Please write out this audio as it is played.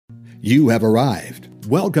You have arrived.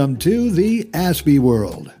 Welcome to the Aspie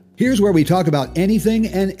World. Here's where we talk about anything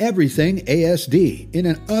and everything ASD in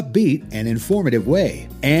an upbeat and informative way.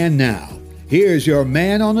 And now, here's your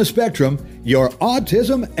man on the spectrum, your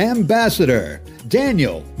autism ambassador,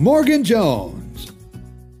 Daniel Morgan Jones.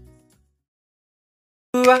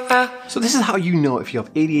 So this is how you know if you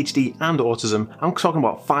have ADHD and autism. I'm talking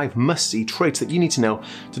about 5 must-see traits that you need to know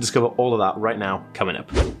to discover all of that right now, coming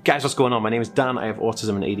up. Guys, what's going on? My name is Dan, I have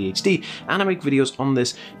autism and ADHD, and I make videos on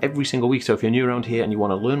this every single week. So if you're new around here and you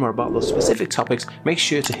want to learn more about those specific topics, make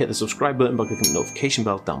sure to hit the subscribe button by clicking the notification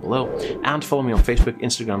bell down below, and follow me on Facebook,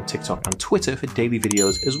 Instagram, TikTok, and Twitter for daily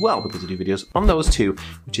videos as well, because I do videos on those too,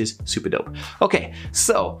 which is super dope. Okay,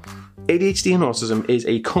 so ADHD and autism is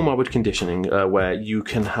a comorbid conditioning where you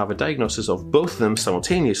can have a diagnosis of both of them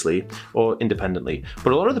simultaneously or independently.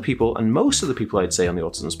 But a lot of the people, and most of the people I'd say on the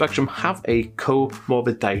autism spectrum, have a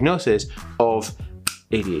comorbid diagnosis of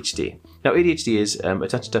ADHD. Now, ADHD is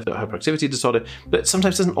attention deficit hyperactivity disorder, but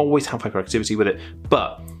sometimes doesn't always have hyperactivity with it.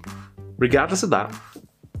 But regardless of that,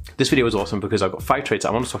 this video is awesome because I've got 5 traits I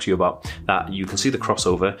want to talk to you about that you can see the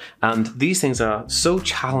crossover, and these things are so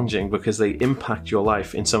challenging because they impact your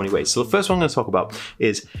life in so many ways. So the first one I'm going to talk about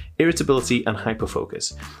is irritability and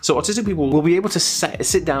hyperfocus. So autistic people will be able to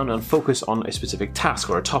sit down and focus on a specific task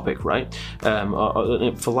or a topic, right?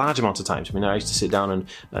 For large amounts of times. I mean, I used to sit down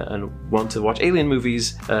and want to watch alien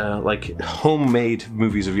movies, like homemade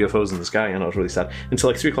movies of UFOs in the sky, and I was really sad, until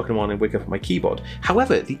like 3 o'clock in the morning, wake up at my keyboard.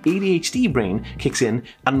 However, the ADHD brain kicks in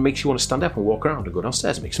and makes you want to stand up and walk around and go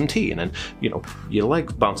downstairs and make some tea, and then, you know, your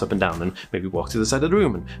legs bounce up and down, and maybe walk to the side of the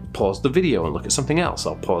room and pause the video and look at something else,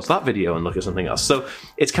 or pause that video and look at something else. So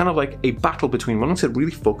it's kind of like a battle between wanting to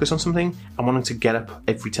really focus on something and wanting to get up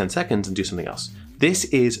every 10 seconds and do something else. This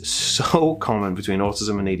is so common between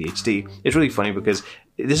autism and ADHD. It's really funny because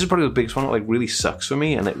this is probably the biggest one that like really sucks for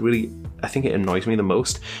me, and I think it annoys me the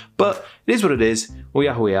most. But it is what it is. We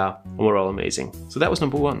are who we are, and we're all amazing. So that was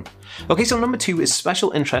number 1. Okay, so number 2 is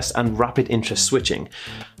special interest and rapid interest switching.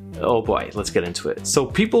 Oh boy, let's get into it. So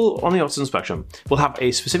people on the autism spectrum will have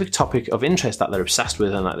a specific topic of interest that they're obsessed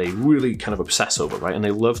with and that they really kind of obsess over, right? And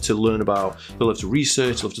they love to learn about, they love to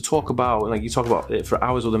research, love to talk about, and like you talk about it for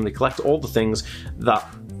hours with them. They collect all the things that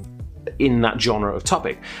in that genre of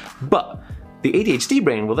topic. But the ADHD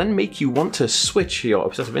brain will then make you want to switch your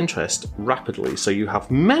obsessive interest rapidly. So you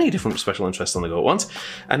have many different special interests on the go at once,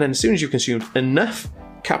 and then as soon as you've consumed enough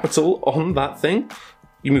capital on that thing,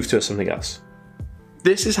 you move to something else.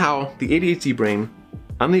 This is how the ADHD brain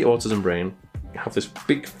and the autism brain have this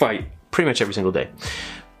big fight pretty much every single day.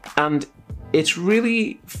 And it's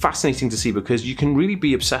really fascinating to see because you can really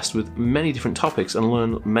be obsessed with many different topics and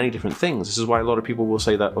learn many different things. This is why a lot of people will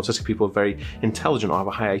say that autistic people are very intelligent or have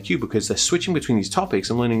a high IQ, because they're switching between these topics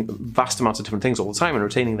and learning vast amounts of different things all the time and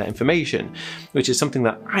retaining that information, which is something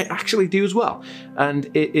that I actually do as well. And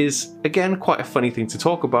it is, again, quite a funny thing to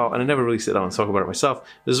talk about, and I never really sit down and talk about it myself.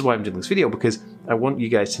 This is why I'm doing this video, because I want you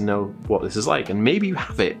guys to know what this is like, and maybe you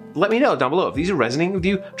have it. Let me know down below. If these are resonating with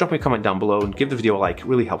you, drop me a comment down below and give the video a like. It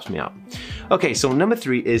really helps me out. Okay, so number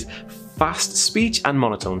 3 is fast speech and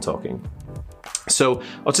monotone talking. So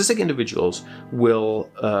autistic individuals will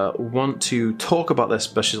want to talk about their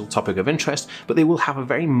special topic of interest, but they will have a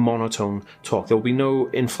very monotone talk. There will be no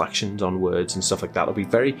inflections on words and stuff like that. It'll be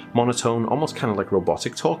very monotone, almost kind of like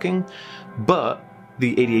robotic talking, but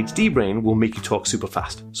the ADHD brain will make you talk super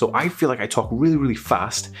fast. So I feel like I talk really, really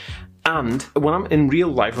fast. And when I'm in real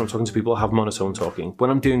life, when I'm talking to people, I have monotone talking. When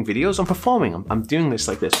I'm doing videos, I'm performing. I'm doing this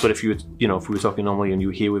like this. But if you were, if we were talking normally and you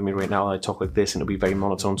were here with me right now, I'd talk like this, and it'd be very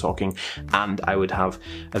monotone talking, and I would have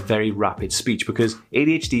a very rapid speech, because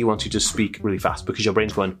ADHD wants you to speak really fast because your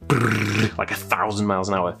brain's going like 1,000 miles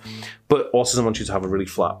an hour. But autism wants you to have a really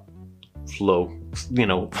flat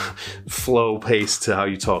flow pace to how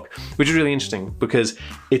you talk, which is really interesting because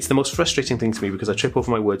it's the most frustrating thing to me, because I trip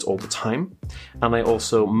over my words all the time, and I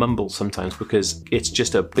also mumble sometimes because it's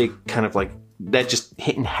just a big kind of like, they're just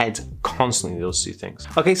hitting heads constantly, those 2 things.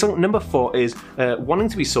 Okay, so number 4 is wanting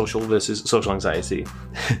to be social versus social anxiety.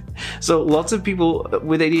 So lots of people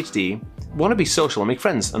with ADHD want to be social and make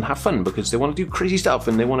friends and have fun because they want to do crazy stuff,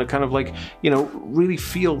 and they want to kind of like, really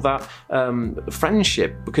feel that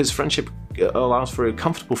friendship, because friendship allows for a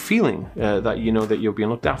comfortable feeling that that you're being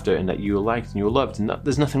looked after and that you're liked and you're loved, and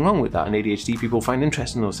there's nothing wrong with that. And ADHD people find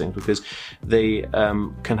interest in those things because they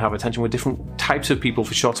can have attention with different types of people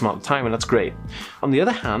for short amount of time, and that's great. On the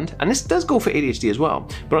other hand, and this does go for ADHD as well,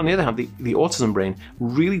 but on the other hand, the autism brain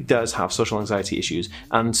really does have social anxiety issues,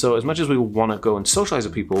 and so as much as we want to go and socialize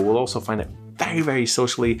with people, we'll also find it very, very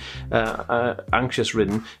socially anxious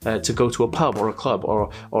ridden to go to a pub or a club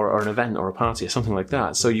or an event or a party or something like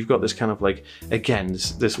that. So you've got this kind of like, again,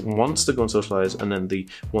 this wants to go and socialize, and then the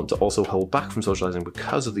want to also hold back from socializing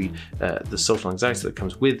because of the social anxiety that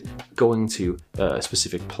comes with going to a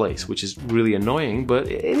specific place, which is really annoying, but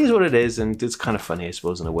it is what it is, and it's kind of funny, I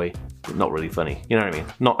suppose, in a way. Not really funny, you know what I mean?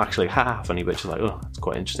 Not actually funny, but just like, oh, it's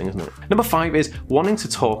quite interesting, isn't it? Number 5 is wanting to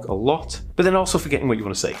talk a lot, but then also forgetting what you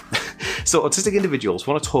want to say. So autistic individuals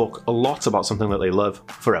want to talk a lot about something that they love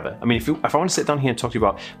forever. I mean, if I want to sit down here and talk to you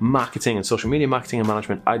about marketing and social media marketing and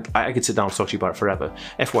management, I could sit down and talk to you about it forever.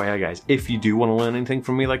 FYI, guys, if you do want to learn anything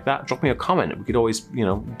from me like that, drop me a comment. We could always,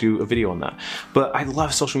 do a video on that. But I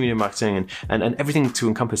love social media marketing and everything to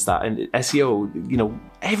encompass that, and SEO,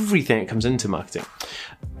 everything that comes into marketing.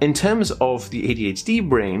 In terms of the ADHD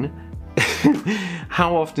brain,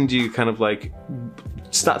 how often do you kind of like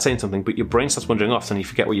start saying something, but your brain starts wandering off and you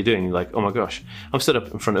forget what you're doing? You're like, oh my gosh, I'm stood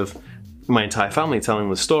up in front of my entire family telling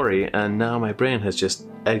the story, and now my brain has just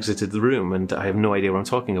exited the room and I have no idea what I'm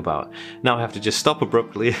talking about. Now I have to just stop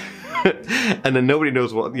abruptly and then nobody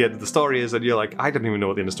knows what the end of the story is, and you're like, I don't even know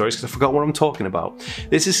what the end of the story is because I forgot what I'm talking about.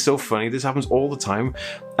 This is so funny. This happens all the time,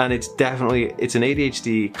 and it's an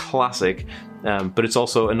ADHD classic. But it's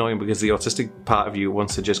also annoying because the autistic part of you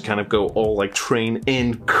wants to just kind of go all like train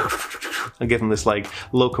in and give them this like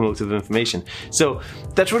locomotive information. So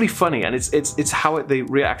that's really funny, and it's how they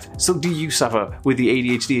react. So do you suffer with the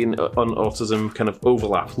ADHD and autism kind of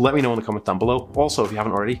overlap? Let me know in the comments down below. Also, if you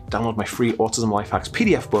haven't already, download my free Autism Life Hacks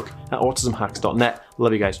PDF book at autismhacks.net.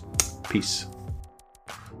 Love you guys. Peace.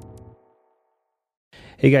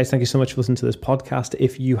 Hey guys, thank you so much for listening to this podcast.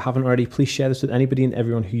 If you haven't already, please share this with anybody and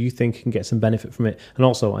everyone who you think can get some benefit from it. And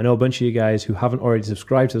also, I know a bunch of you guys who haven't already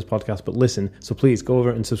subscribed to this podcast, but listen, so please go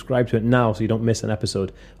over and subscribe to it now so you don't miss an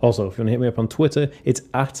episode. Also, if you want to hit me up on Twitter, it's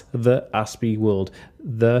at the Aspie World,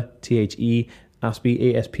 the THE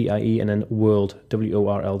Aspie, ASPIE, and then World,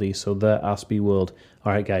 WORLD. So the Aspie World.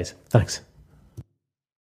 All right, guys, thanks.